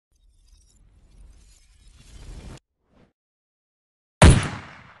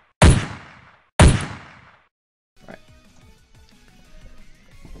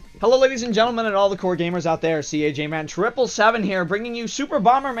Hello, ladies and gentlemen, and all the core gamers out there. CAJman777 here, bringing you Super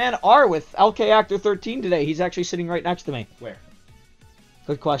Bomberman R with LKACTOR13 today. He's actually sitting right next to me. Where?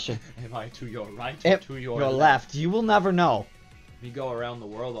 Good question. Am I to your right or to your left? You will never know. If you go around the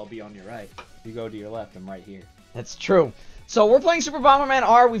world, I'll be on your right. If you go to your left, I'm right here. That's true. So we're playing Super Bomberman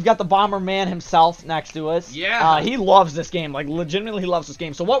R. We've got the Bomberman himself next to us. Yeah. He loves this game. Like, legitimately, he loves this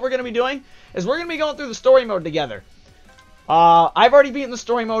game. So what we're going to be doing is we're going to be going through the story mode together. I've already beaten the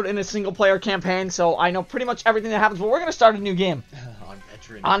story mode in a single-player campaign, so I know pretty much everything that happens, but we're going to start a new game. On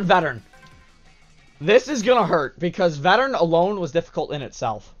veteran. On veteran. This is going to hurt, because veteran alone was difficult in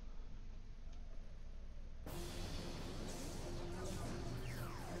itself.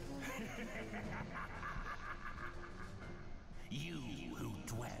 You who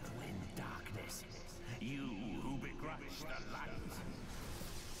dwell in darkness, you who begrudge the light,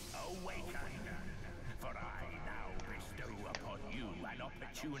 awaken, for I now bestow upon you an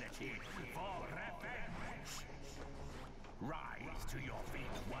opportunity for revenge. Rise to your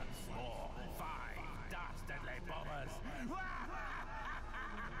feet once more, 5 dastardly bombers.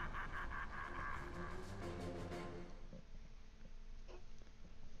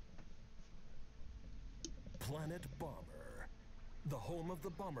 Planet Bomber, the home of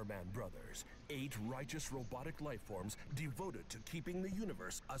the Bomberman brothers, 8 righteous robotic lifeforms devoted to keeping the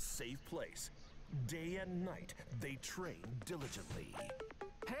universe a safe place. Day and night, they train diligently.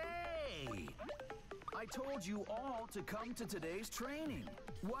 Hey! I told you all to come to today's training.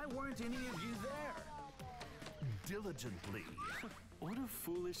 Why weren't any of you there? Diligently. What a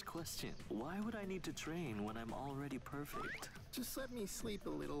foolish question. Why would I need to train when I'm already perfect? Just let me sleep a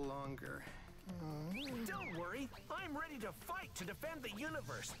little longer. Don't worry, I'm ready to fight to defend the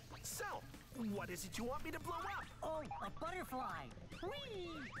universe. So, what is it you want me to blow up? Oh, a butterfly!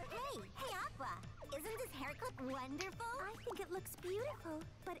 Whee! Hey, Aqua! Isn't this haircut wonderful? I think it looks beautiful,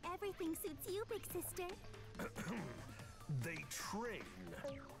 but everything suits you, big sister. They train.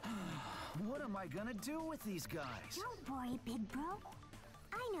 What am I gonna do with these guys? Don't worry, big bro.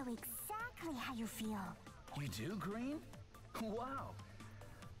 I know exactly how you feel. You do, Green? Wow.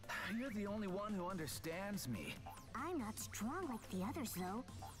 You're the only one who understands me. I'm not strong like the others, though.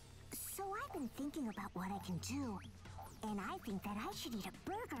 So I've been thinking about what I can do. And I think that I should eat a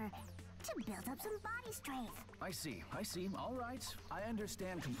burger to build up some body strength. I see. All right. I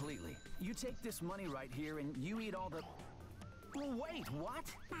understand completely. You take this money right here and you eat all the... Wait, what?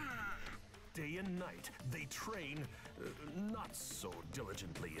 Day and night, they train, not so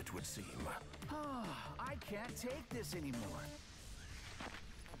diligently, it would seem. I can't take this anymore.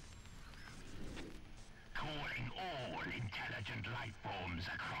 Calling all intelligent life forms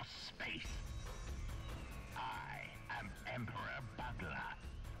across space. I am Emperor Bugler,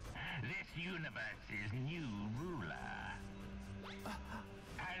 this universe's new ruler.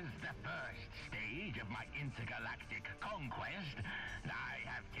 As the first stage of my intergalactic conquest, I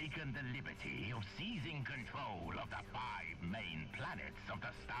have taken the liberty of seizing control of the 5 main planets of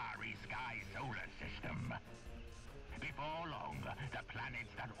the starry sky solar system. Before long, the planets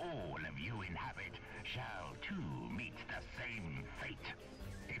that all of you inhabit shall too meet the same fate.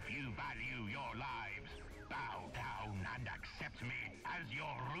 If you value your lives, bow down and accept me as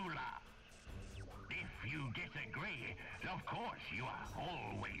your ruler. If you disagree, of course you are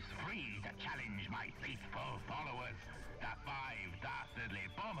always free to challenge my faithful followers, the 5 dastardly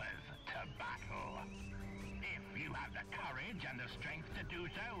bombers, to battle. If you have the courage and the strength to do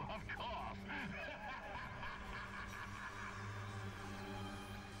so, of course.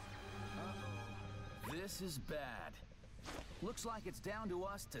 This is bad. Looks like it's down to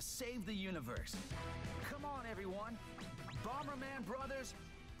us to save the universe. Come on, everyone. Bomberman brothers,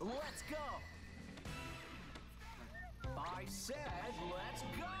 let's go. I said, let's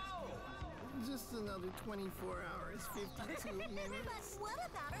go. Just another 24 hours, 52 minutes. What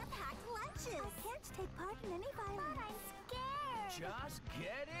about our packed lunches? I can't take part in any violence. But I'm scared. Just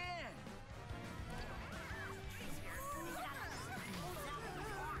get in.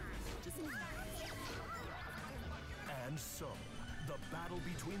 And so, the battle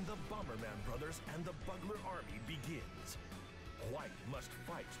between the Bomberman brothers and the Bugler army begins. White must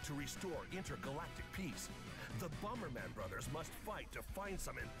fight to restore intergalactic peace. The Bomberman brothers must fight to find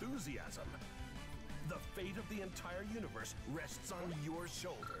some enthusiasm. The fate of the entire universe rests on your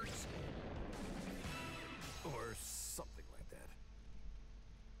shoulders. Or something like that.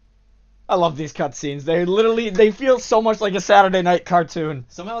 I love these cutscenes. They feel so much like a Saturday night cartoon.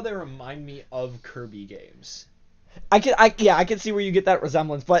 Somehow they remind me of Kirby games. Yeah, I can see where you get that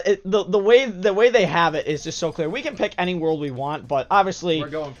resemblance, but the way they have it is just so clear. We can pick any world we want, but obviously We're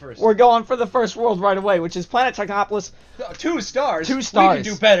going first. We're going for the first world right away, which is Planet Technopolis. 2 stars. 2 stars. We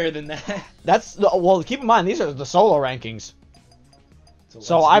can do better than that. Well, keep in mind these are the solo rankings. So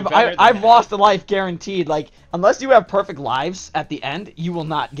let's do better than I've that. lost a life guaranteed. Like unless you have perfect lives at the end, you will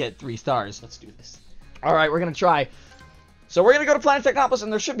not get 3 stars. Let's do this. All right, we're gonna try. So we're gonna go to Planet Technopolis,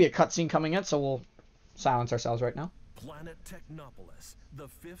 and there should be a cutscene coming in. So we'll silence ourselves right now. Planet Technopolis, the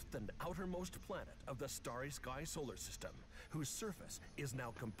 5th and outermost planet of the starry sky solar system, whose surface is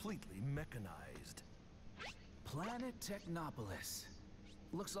now completely mechanized. Planet Technopolis.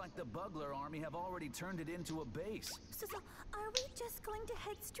 Looks like the Bugler army have already turned it into a base. So are we just going to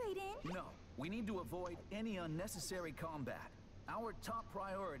head straight in? No, we need to avoid any unnecessary combat. Our top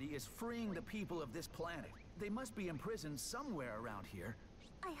priority is freeing the people of this planet. They must be imprisoned somewhere around here.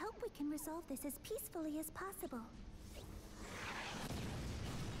 I hope we can resolve this as peacefully as possible.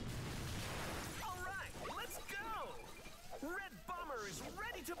 All right, let's go! Red Bomber is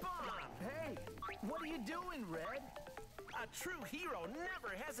ready to bomb! Hey, what are you doing, Red? A true hero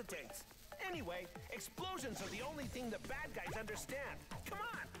never hesitates. Anyway, explosions are the only thing the bad guys understand. Come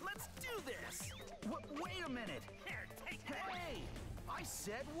on, let's do this! Wait a minute! Here, take that! Hey! I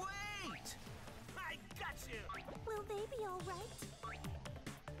said wait! I got you! Will they be all right?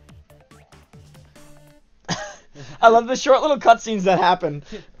 I love the short little cutscenes that happen,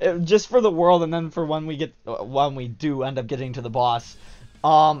 just for the world, and then for when we do end up getting to the boss.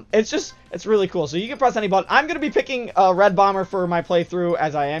 It's really cool. So you can press any button. I'm gonna be picking Red Bomber for my playthrough,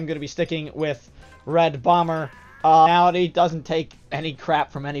 as I am gonna be sticking with Red Bomber. Personality doesn't take any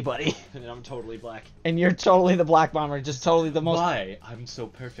crap from anybody. And I'm totally black. And you're totally the Black Bomber, just totally the most. Why? I'm so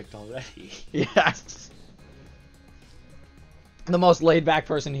perfect already. Yes. The most laid back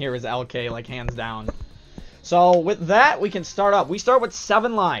person here is LK, like hands down. So with that, we can start up. We start with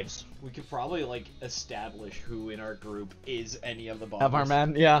 7 lives. We could probably, like, establish who in our group is any of the bombers.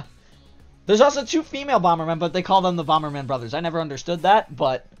 Bombermen, yeah. There's also 2 female Bombermen, but they call them the Bomberman brothers. I never understood that,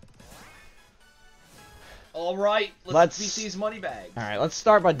 but... Alright, let's beat these money bags. Alright, let's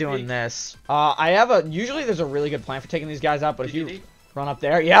start by doing this. Usually there's a really good plan for taking these guys out, but if you run up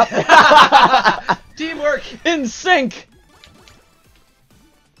there... Yep. Teamwork! In sync!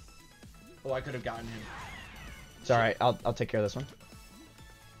 Oh, I could have gotten him. It's alright, I'll take care of this one.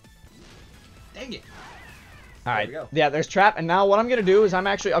 Dang it. Alright, yeah, there's Trap, and now what I'm gonna do is I'm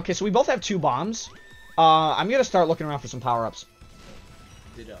actually... Okay, so we both have 2 bombs. I'm gonna start looking around for some power-ups.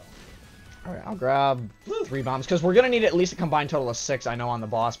 Ditto. Alright, I'll grab 3 bombs, because we're gonna need at least a combined total of 6, I know, on the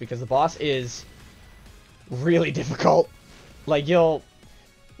boss, because the boss is really difficult. Like,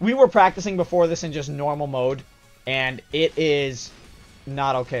 we were practicing before this in just normal mode, and it is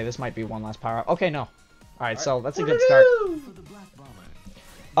not okay. This might be one last power-up. Okay, no. Alright, so that's a good start. For the Black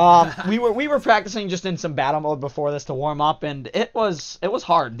Bomber. We were practicing just in some battle mode before this to warm up, and it was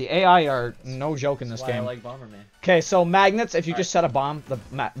hard. The AI are no joke in this game. I like Bomberman. Okay, so magnets. If you just set a bomb, the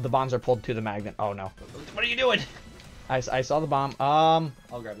bombs are pulled to the magnet. Oh no! What are you doing? I saw the bomb. I'll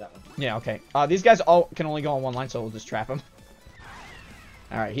grab that one. Yeah. Okay. These guys all can only go on one line, so we'll just trap them.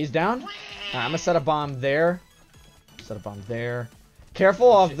 All right, he's down. I'm gonna set a bomb there. Set a bomb there.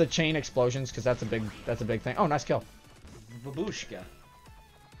 Careful of the chain explosions, because that's a big thing. Oh, nice kill. Babushka.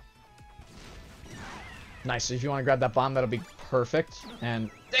 Nice. So if you want to grab that bomb, that'll be perfect.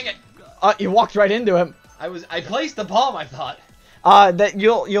 And dang it! You walked right into him. I placed the bomb, I thought. That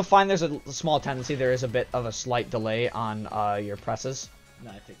you'll find there's a small tendency. There is a bit of a slight delay on your presses.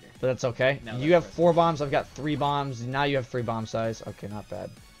 No, I figured. But that's okay. No, you have 4 bombs. I've got 3 bombs. Now you have 3 bomb size. Okay, not bad.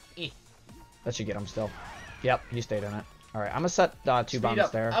 That should get him still. Yep, he stayed in it. All right, I'm gonna set 2 bombs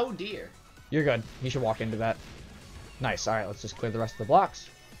there. Oh dear. You're good. You should walk into that. Nice. All right, let's just clear the rest of the blocks.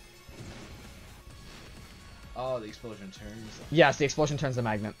 Oh, the explosion turns. Yes, the explosion turns the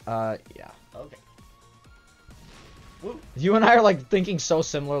magnet. Yeah. Okay. Woo. You and I are like thinking so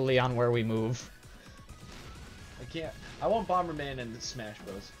similarly on where we move. I can't. I want Bomberman and Smash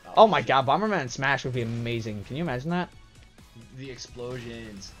Bros. Oh my god, Bomberman and Smash would be amazing. Can you imagine that? The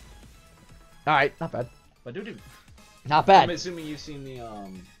explosions. Alright, not bad. But dude, not bad. I'm assuming you've seen the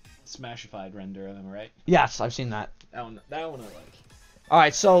Smashified render of them, right? Yes, I've seen that. That one I like.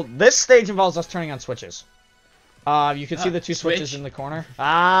 Alright, so this stage involves us turning on switches. You can see the 2 switches in the corner.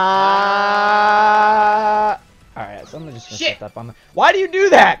 Alright, so I'm just gonna set that bomb. Why do you do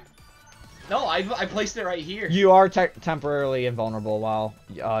that? No, I placed it right here. You are temporarily invulnerable while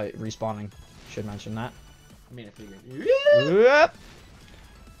respawning. Should mention that. I mean, I figured. Yep.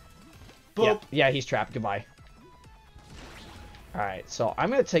 Boop. Yeah, he's trapped. Goodbye. Alright, so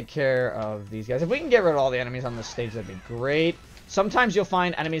I'm going to take care of these guys. If we can get rid of all the enemies on this stage, that'd be great. Sometimes you'll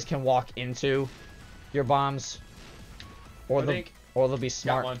find enemies can walk into your bombs. Or they'll be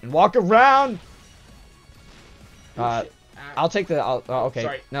smart and walk around. I'll take the... okay.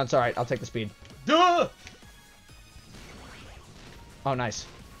 Sorry. No, it's alright. I'll take the speed. Duh! Oh, nice.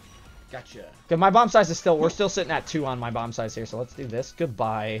 Gotcha. Good, my bomb size is still... We're still sitting at 2 on my bomb size here, so let's do this.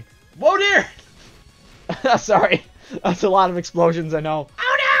 Goodbye. Whoa, dear! Sorry. That's a lot of explosions, I know.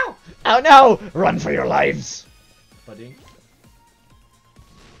 Oh, no! Oh, no! Run for your lives! Buddy.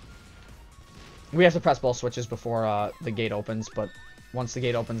 We have to press both switches before the gate opens, but once the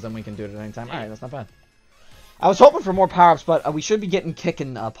gate opens, then we can do it at any time. Alright, that's not bad. I was hoping for more power-ups, but we should be getting kick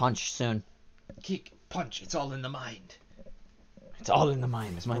and punch soon. Kick, punch, it's all in the mind. It's all in the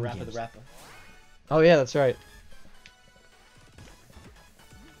mind. It's my Rapper the rapper. Oh, yeah, that's right.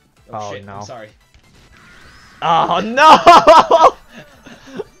 Oh, shit, no. I'm sorry. Oh, no!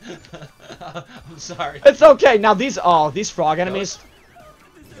 I'm sorry. It's okay. Now, these frog enemies...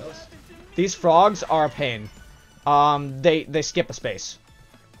 Ghost. These frogs are a pain. They skip a space.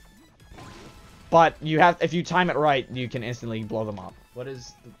 But if you time it right, you can instantly blow them up. What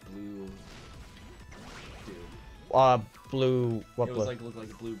is the blue do? Blue... What it blue? was looked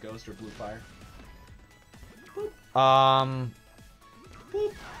like a blue ghost or blue fire. Boop.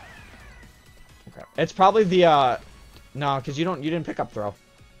 Okay. It's probably the, no, because you didn't pick up throw.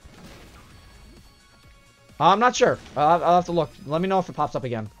 I'm not sure. I'll have to look. Let me know if it pops up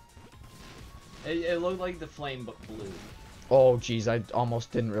again. It looked like the flame, but blue. Oh, jeez, I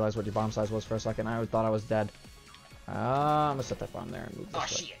almost didn't realize what your bomb size was for a second. I thought I was dead. I'm gonna set that bomb there and move this way.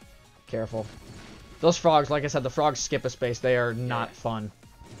 Shit. Careful. Those frogs, like I said, the frogs skip a space. They are not fun.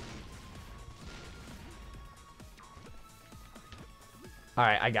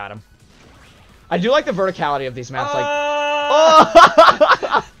 Alright, I got him. I do like the verticality of these maps. Like,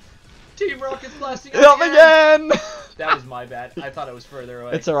 oh! Team Rocket's blasting Help again! That was my bad. I thought it was further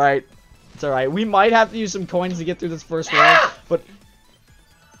away. It's alright. It's alright. We might have to use some coins to get through this first round, but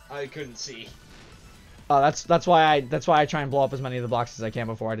I couldn't see. that's why I try and blow up as many of the blocks as I can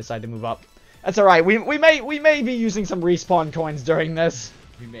before I decide to move up. That's alright. We may be using some respawn coins during this.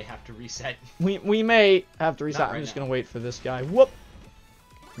 We may have to reset. We may have to reset. Not I'm just now. gonna wait for this guy. Whoop!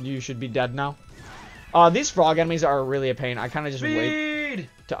 You should be dead now. These frog enemies are really a pain. I kind of just wait.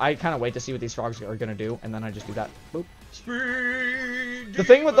 I kind of wait to see what these frogs are gonna do, and then I just do that. Boop. Speed. The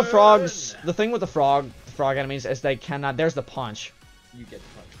thing with the frogs, frog enemies is they cannot. There's the punch. You get the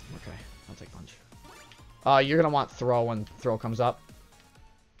punch. Okay, I'll take punch. You're gonna want throw when throw comes up.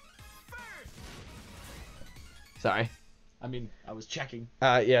 Sorry. I mean, I was checking.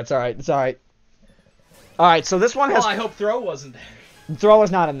 Yeah, it's alright. It's alright. Alright, so this one has... Well, I hope throw wasn't there. Throw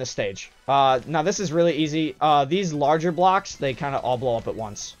is not in this stage. Now this is really easy. These larger blocks, they kind of all blow up at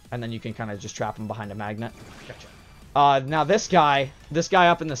once. And then you can kind of just trap them behind a magnet. Gotcha. Now this guy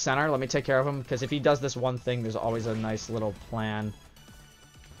up in the center, let me take care of him. Because if he does this one thing, there's always a nice little plan.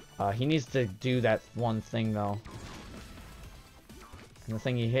 He needs to do that one thing, though. And the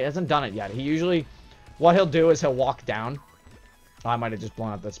thing, he hasn't done it yet. He usually... What he'll do is he'll walk down. I might have just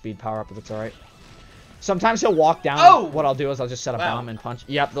blown up that speed power-up, but it's alright. Sometimes he'll walk down. Oh! What I'll do is I'll just set a bomb and punch.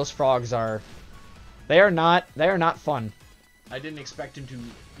 Yep, those frogs are... They are not fun. I didn't expect him to,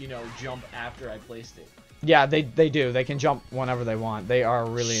 you know, jump after I placed it. Yeah, they do. They can jump whenever they want. They are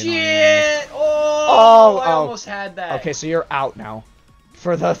really annoying. Shit! Oh, I almost had that. Okay, so you're out now.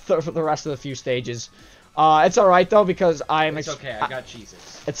 For the rest of the few stages. It's alright though, because It's okay, I got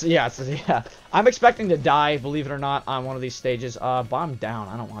Jesus. Yeah. I'm expecting to die, believe it or not, on one of these stages. Bomb down.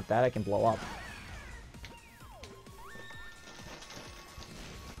 I don't want that. I can blow up.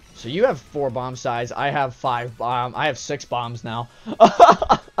 So you have 4 bomb size. I have 5 bomb. I have 6 bombs now.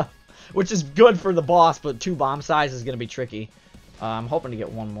 Which is good for the boss, but 2 bomb size is going to be tricky. I'm hoping to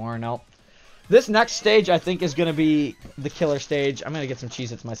get 1 more. Nope. This next stage, I think, is going to be the killer stage. I'm going to get some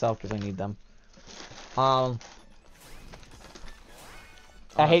Cheez-Its myself because I need them. I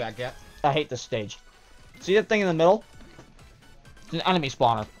hate this stage. See that thing in the middle? It's an enemy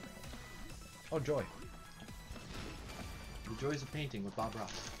spawner. Oh, joy. The joys of painting with Bob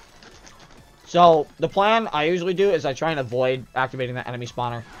Ross. So, the plan I usually do is I try and avoid activating that enemy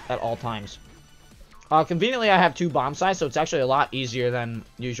spawner at all times. Conveniently, I have 2 bomb size, so it's actually a lot easier than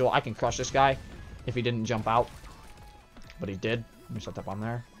usual. I can crush this guy if he didn't jump out. But he did. Let me set that bomb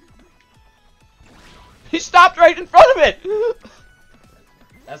there. He stopped right in front of it!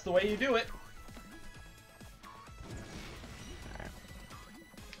 That's the way you do it.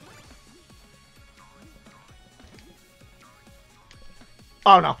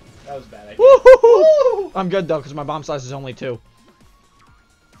 Oh no. That was a bad idea. Woo-hoo-hoo! I'm good though, because my bomb size is only 2.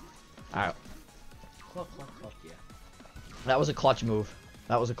 That was a clutch move.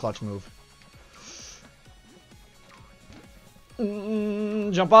 That was a clutch move.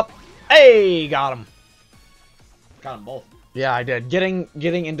 Jump up. Hey, got him. Got them both. Yeah, I did. Getting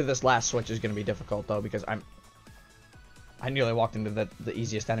into this last switch is going to be difficult though because I nearly walked into the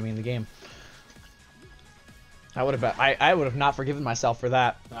easiest enemy in the game. I would have not forgiven myself for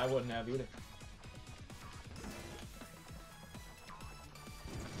that. I wouldn't have either.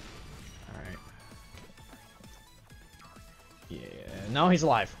 All right. Yeah. No, he's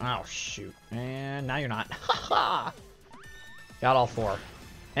alive. Oh shoot. And now you're not. Got all 4.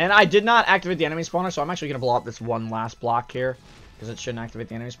 And I did not activate the enemy spawner, so I'm actually going to blow up this one last block here. Because it shouldn't activate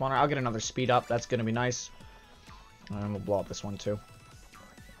the enemy spawner. I'll get another speed up. That's going to be nice. And we'll blow up this one too.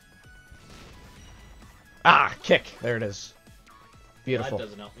 Ah, kick. There it is. Beautiful. That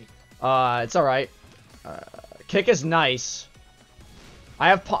doesn't help me. It's alright. Kick is nice.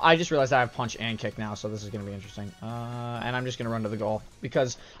 I just realized I have punch and kick now, so this is going to be interesting. And I'm just going to run to the goal.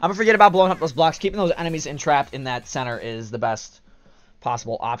 Because I'm going to forget about blowing up those blocks. Keeping those enemies entrapped in that center is the best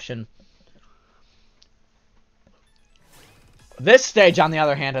possible option. This stage, on the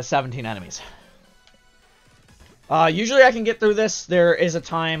other hand, has 17 enemies. Usually I can get through this. There is a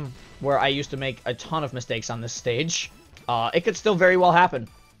time where I used to make a ton of mistakes on this stage. It could still very well happen.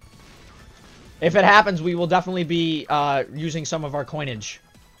 If it happens, we will definitely be using some of our coinage.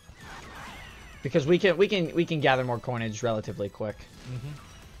 Because we can gather more coinage relatively quick.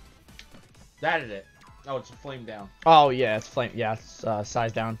 That is it. Oh, it's a flame down. Oh yeah, it's flame. Yeah, it's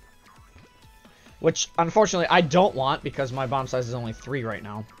size down. Which unfortunately I don't want because my bomb size is only 3 right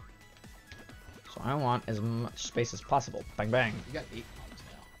now. So I want as much space as possible. Bang bang. You got 8 bombs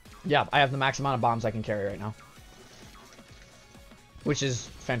now. Yeah, I have the max amount of bombs I can carry right now. Which is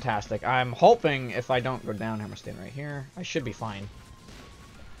fantastic. I'm hoping if I don't go down, I'm gonna stand right here. I should be fine.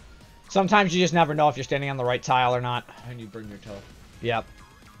 Sometimes you just never know if you're standing on the right tile or not. And you bring your toe. Yep.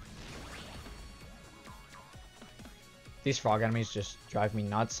 These frog enemies just drive me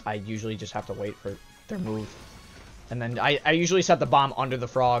nuts. I usually just have to wait for their move. And then I usually set the bomb under the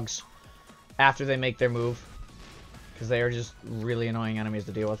frogs after they make their move. Because they are just really annoying enemies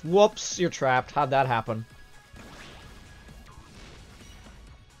to deal with. Whoops, you're trapped. How'd that happen?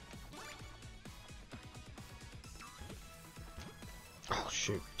 Oh,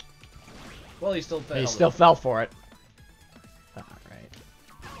 shoot. Well, he still fell. He still fell for it.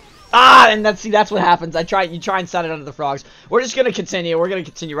 Ah, and that's what happens. You try and set it under the frogs. We're just gonna continue. We're gonna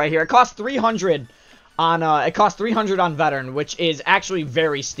continue right here. It costs 300 on veteran, which is actually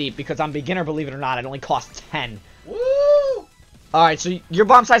very steep because on beginner, believe it or not, it only costs 10. Woo! All right, so your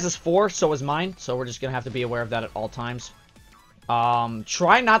bomb size is 4, so is mine. So we're just gonna have to be aware of that at all times.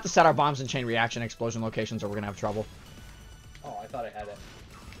 Try not to set our bombs in chain reaction explosion locations, or we're gonna have trouble. Oh, I thought I had it.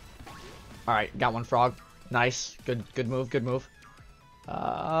 All right, got one frog. Nice, good move, good move.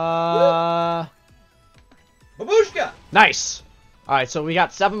 Babushka! Nice! Alright, so we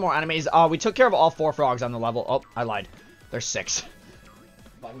got 7 more enemies. We took care of all 4 frogs on the level. Oh, I lied. There's 6.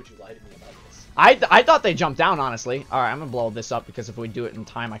 Why would you lie to me about this? I thought they jumped down, honestly. Alright, I'm gonna blow this up because if we do it in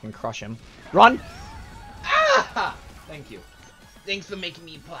time, I can crush him. Run! Ah! Thank you. Thanks for making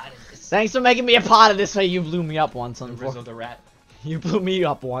me a part of this. Thanks for making me a part of this. Hey, you blew me up once. The Rizzo the Rat. You blew me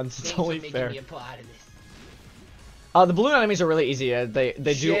up once. It's Thanks only for fair. making me a part of this. The balloon enemies are really easy. They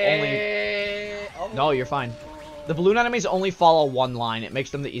do only... Oh. No, you're fine. The balloon enemies only follow one line. It makes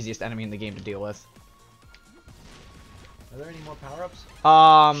them the easiest enemy in the game to deal with. Are there any more power-ups?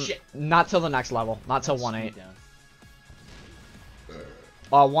 Shit. Not till the next level. Not till 1-8. 1-8.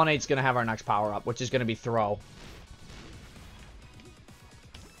 1-8's gonna have our next power-up, which is gonna be throw.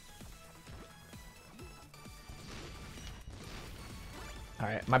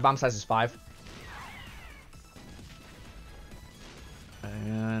 Alright, my bomb size is 5.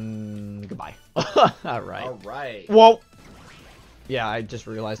 And goodbye. Alright. Alright. Whoa! Yeah, I just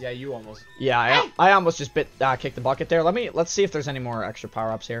realized. Yeah, you almost... Yeah, I almost just kicked the bucket there. Let's see if there's any more extra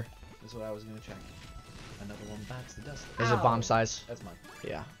power-ups here. That's what I was gonna check. Another one bites the dust. There's a bomb size. That's mine.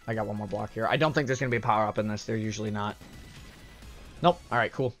 Yeah, I got one more block here. I don't think there's gonna be a power-up in this. They're usually not. Nope.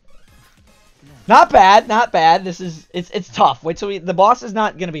 Alright, cool. Not bad, not bad. This is... It's tough. Wait till the boss is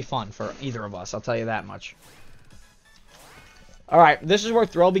not gonna be fun for either of us. I'll tell you that much. Alright, this is where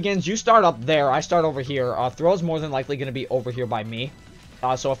throw begins. You start up there. I start over here. Throw's more than likely going to be over here by me.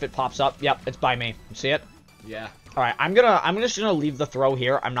 So if it pops up, yep, it's by me. You see it? Yeah. Alright, I'm just gonna leave the throw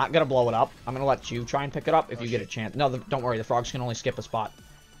here. I'm not gonna blow it up. I'm gonna let you try and pick it up if you get a chance. No, don't worry. The frogs can only skip a spot.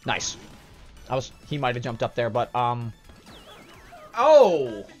 Nice. He might have jumped up there, but,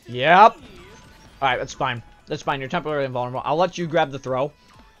 Oh! Yep. Alright, that's fine. That's fine. You're temporarily invulnerable. I'll let you grab the throw.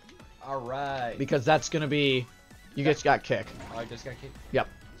 Alright. Because that's gonna be You just got kick. Oh, I just got kicked. Yep.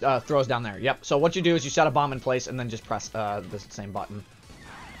 Throws down there. Yep. So what you do is you set a bomb in place and then just press the same button.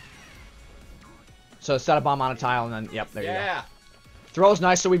 So set a bomb on a tile and then, yep, there you go. Throw's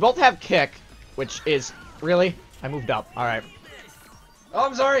nice. So we both have kick, which is, really? I moved up. Alright. Oh,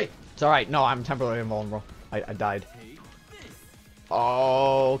 I'm sorry. It's alright. No, I'm temporarily invulnerable. I died.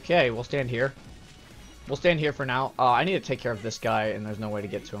 Okay, we'll stand here. We'll stand here for now. I need to take care of this guy, and there's no way to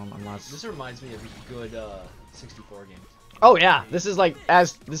get to him unless... This reminds me of a good 64 game. Oh, yeah. This is like,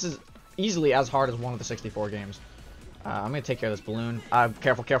 this is easily as hard as one of the 64 games. I'm gonna take care of this balloon.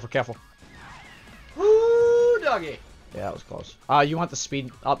 Careful, careful, careful. Woo, doggy. Yeah, that was close. You want the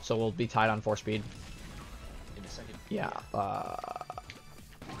speed up, so we'll be tied on 4 speed. In a second. Yeah.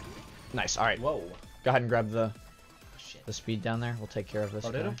 Nice. All right. Whoa. Go ahead and grab the Shit. speed down there. We'll take care of this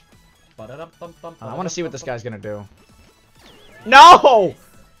guy. I I want to see what this guy's gonna do. No!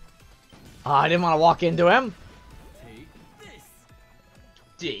 I didn't want to walk into him.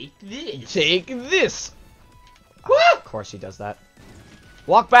 Take this. Take this. Of course he does that.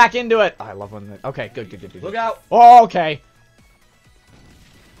 Walk back into it. I love when. Okay, good, good, good, good. Look out. Oh, okay.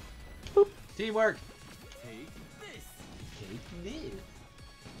 Boop. Teamwork. Take this. Take this.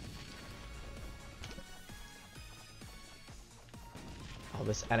 Oh,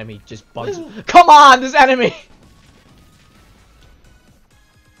 this enemy just bugs. Come on, this enemy.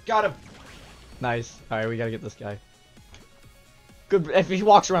 Got him. Nice. All right, we gotta get this guy. Good. If he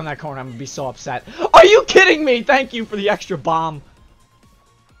walks around that corner, I'm gonna be so upset. Are you kidding me? Thank you for the extra bomb.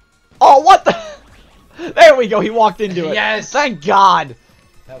 Oh, what the? There we go. He walked into it. Yes. Thank God.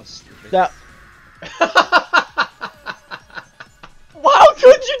 That was stupid. That. How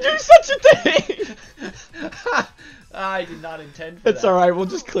could you do such a thing? I did not intend for It's that. alright, we'll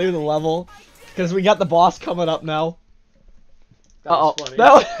just clear the level. Because we got the boss coming up now. That was funny.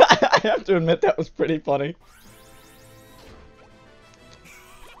 I have to admit, that was pretty funny.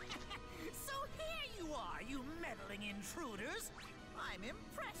 So here you are, you meddling intruders. I'm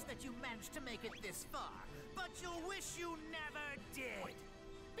impressed that you managed to make it this far, but you'll wish you never did.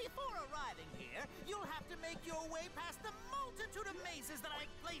 Before arriving here, you'll have to make your way past the multitude of mazes that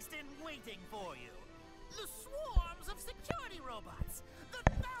I've placed in waiting for you. The swarms of security robots, the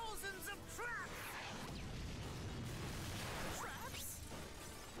thousands of traps.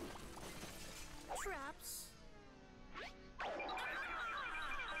 Traps?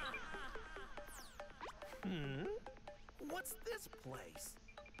 What's this place?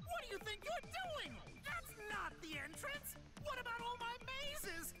 What do you think you're doing? That's not the entrance! What about all my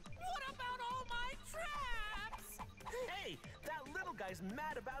mazes? What about all my traps? Hey, that little guy's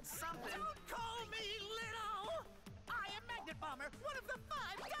mad about something. Don't call me little! I am Magnet Bomber, one of the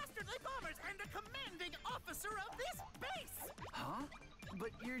 5 dastardly bombers and a commanding officer of this base! Huh?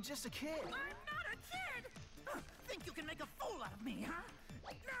 But you're just a kid. I'm not a kid! Think you can make a fool out of me, huh?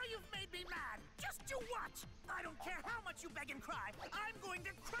 Now you've made me mad! Just you watch! I don't care how much you beg and cry, I'm going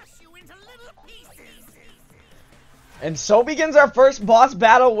to crush you into little pieces! And so begins our first boss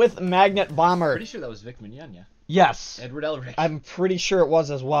battle with Magnet Bomber. Pretty sure that was Vic Mignogna. Yes. Edward Elric. I'm pretty sure it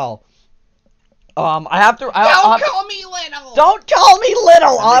was as well. I have to. Don't call me little! Don't call me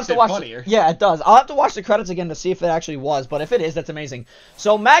little! I'll have makes to it watch. funnier. Yeah, it does. I'll have to watch the credits again to see if it actually was. But if it is, that's amazing.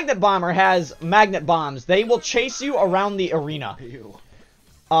 So Magnet Bomber has magnet bombs. They will chase you around the arena. Ew.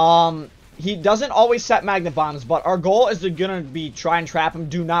 He doesn't always set magnet bombs, but our goal is to gonna be try and trap him.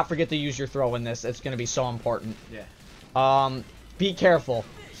 Do not forget to use your throw in this. It's gonna be so important. Yeah. Be careful.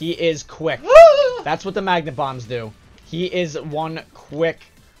 He is quick. That's what the magnet bombs do. He is one quick.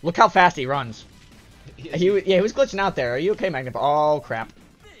 Look how fast he runs. He was glitching out there. Are you okay, Magnet? Oh crap.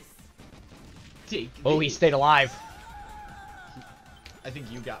 Oh, he stayed alive. I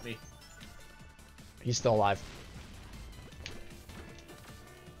think you got me. He's still alive.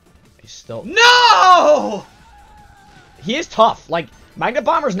 He's still. No! He is tough. Like, Magnet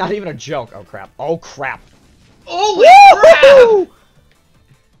Bomber's not even a joke. Oh crap. Oh crap. Holy crap!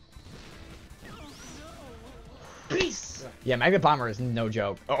 Peace. Yeah, Magnet Bomber is no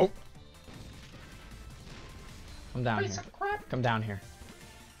joke. Oh. Come down here. Come down here.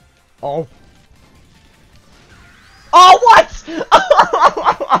 Oh. Oh,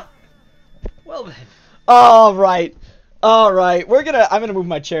 what? Well then. All right. All right. I'm gonna move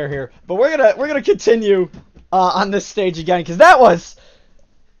my chair here, but we're gonna continue on this stage again because that was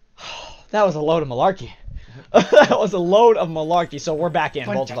a load of malarkey. That was a load of malarkey. So we're back in,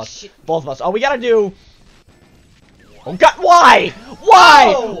 both of us. Both of us. Oh, we gotta do. Oh God! Why?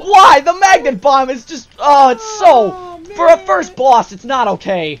 Why? No! Why? The magnet bomb is just. Oh, it's so. For a first boss, it's not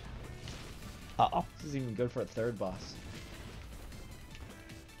okay. Uh-oh. This is even good for a third boss.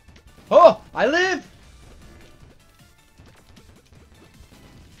 Oh! I live!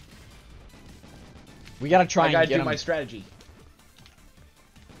 We gotta try I gotta and get do him. my strategy.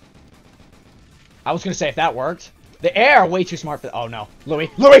 I was gonna say if that worked. The air way too smart for. Oh no, Louis.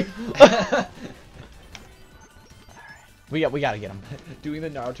 Louis. We gotta get him. Doing the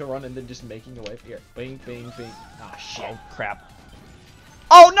Naruto run and then just making a way here. Bing, bing, bing. Ah, shit. Oh crap.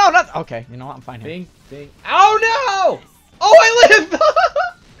 Oh no, not. Okay, you know what? I'm fine here. Bing, bing. Oh no! Oh, I live!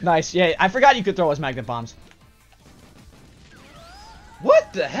 Nice. Yeah, I forgot you could throw his magnet bombs.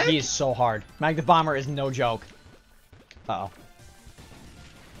 What the heck? He is so hard. Magnet bomber is no joke. Uh oh.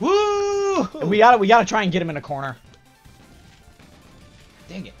 Woo! And we gotta try and get him in a corner.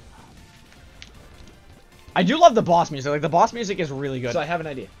 Dang it. I do love the boss music. Like the boss music is really good. So I have an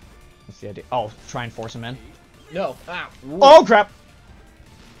idea. What's the idea? Oh, try and force him in. No. Ow. Oh crap!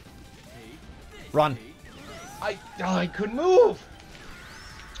 Run. I couldn't move.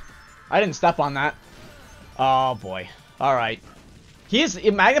 I didn't step on that. Oh boy. All right.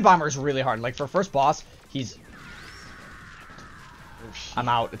 Magnet bomber is really hard. Like for first boss, he's. I'm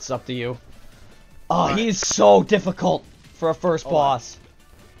out. It's up to you. Oh, he's so difficult for a first boss.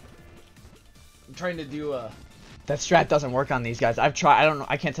 I'm trying to do a. That strat doesn't work on these guys. I've tried. I don't know.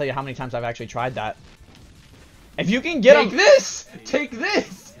 I can't tell you how many times I've actually tried that. If you can get him. Take this! Take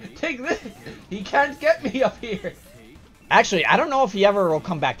this! Take this! He can't get me up here. Actually, I don't know if he ever will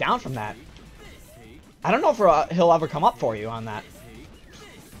come back down from that. I don't know if he'll ever come up for you on that.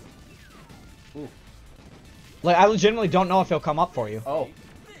 Ooh. Like, I legitimately don't know if he'll come up for you. Oh.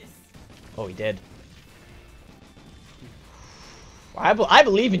 Oh, he did. I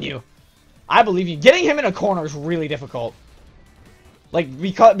believe in you. I believe you. Getting him in a corner is really difficult. Like,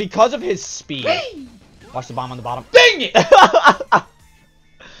 because of his speed. Hey! Watch the bomb on the bottom. Dang it!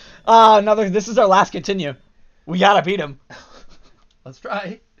 This is our last continue. We gotta beat him. Let's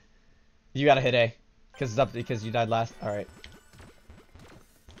try. You gotta hit A. Because you died last. Alright.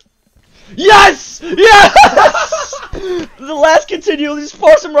 Yes! Yes! The last continue, just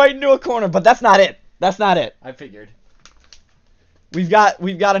force him right into a corner, but that's not it. That's not it. I figured. We've got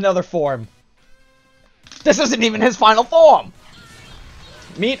another form. This isn't even his final form.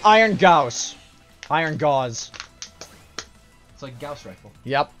 Meet Iron Gauss. Iron Gauze. It's like Gauss rifle.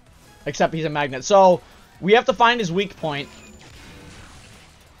 Yep. Except he's a magnet. So, we have to find his weak point.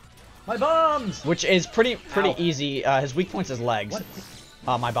 My bombs! Which is pretty Ow. easy. His weak point's his legs.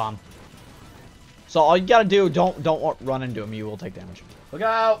 What? My bomb. So all you gotta do, don't run into him. You will take damage. Look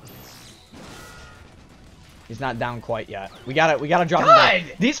out! He's not down quite yet. We gotta drop him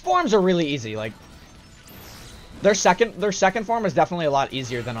down. These forms are really easy. Like their second form is definitely a lot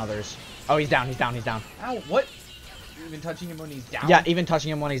easier than others. Oh, he's down. He's down. He's down. Ow! What? Even touching him when he's down? Yeah, even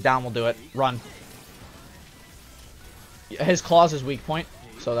touching him when he's down will do it. Run. His claws is weak point,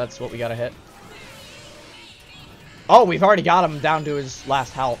 so that's what we gotta hit. Oh, we've already got him down to his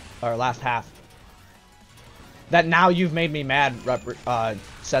last health or last half. That now you've made me mad.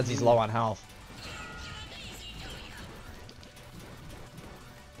 Says he's low on health.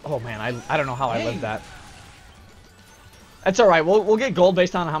 Oh man, I don't know how I lived that. That's all right. We'll get gold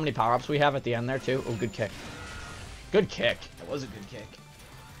based on how many power-ups we have at the end there too. Oh, good kick. Good kick. That was a good kick.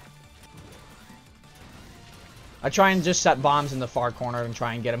 I try and just set bombs in the far corner and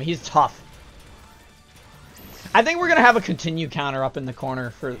try and get him. He's tough. I think we're gonna have a continue counter up in the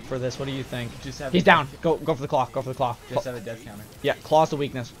corner for this. What do you think? Just have He's down. Go for the claw. Go for the claw. Just have a death counter. Yeah, claw's the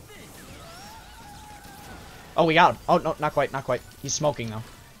weakness. Oh, we got him. Oh no, not quite. Not quite. He's smoking though.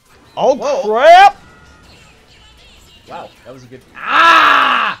 Oh Whoa. crap! Wow, that was a good.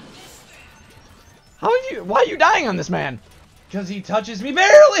 Ah! How are you? Why are you dying on this man? Because he touches me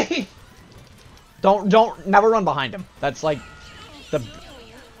barely. Never run behind him. That's like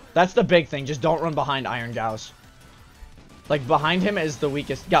that's the big thing. Just don't run behind Iron Gauss. Like behind him is the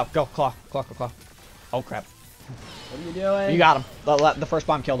weakest. Go claw. Oh crap! What are you doing? You got him. The first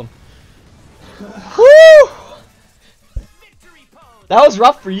bomb killed him. Woo! That was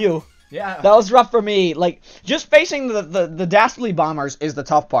rough for you. Yeah. That was rough for me. Like, just facing the dastardly bombers is the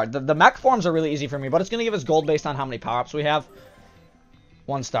tough part. The mech forms are really easy for me, but it's going to give us gold based on how many power-ups we have.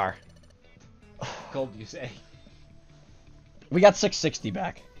 1 star. Gold, you say? We got 660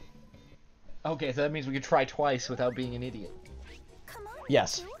 back. Okay, so that means we could try twice without being an idiot. Come on,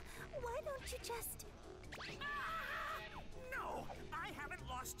 Yes. Riku. Why don't you just... No, I haven't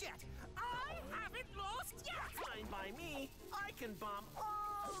lost yet. I haven't lost yet. Fine by me. I can bomb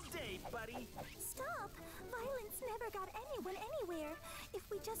all day, buddy. Stop! Violence never got anyone anywhere. If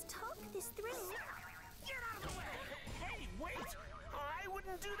we just talk this through... Get out of the way. Hey, wait. I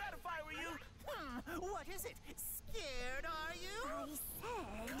wouldn't do that if I were you. What is it? Scared, are you? I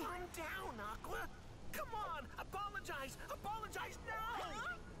said... Calm down, Aqua. Come on, apologize. Apologize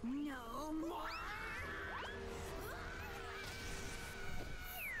now. No more.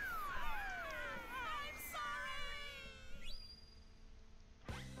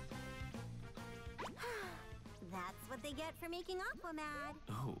 get for making Aqua mad.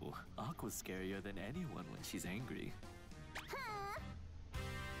 Oh, Aqua's scarier than anyone when she's angry. Huh?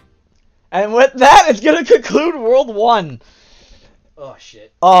 And with that, it's gonna conclude World 1. Oh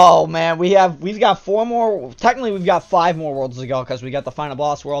shit. Oh man, we've got 4 more. Technically, we've got 5 more worlds to go because we got the final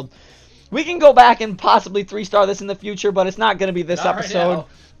boss world. We can go back and possibly 3-star this in the future, but it's not gonna be this Not episode. Right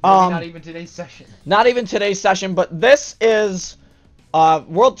now. Maybe not even today's session. Not even today's session, but this is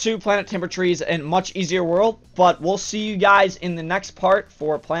World 2, Planet Timber Trees, and much easier world. But we'll see you guys in the next part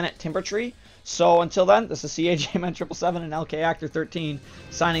for Planet Timber Tree. So until then, this is CAJman777 and LKACTOR13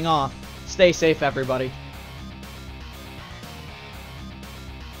 signing off. Stay safe, everybody.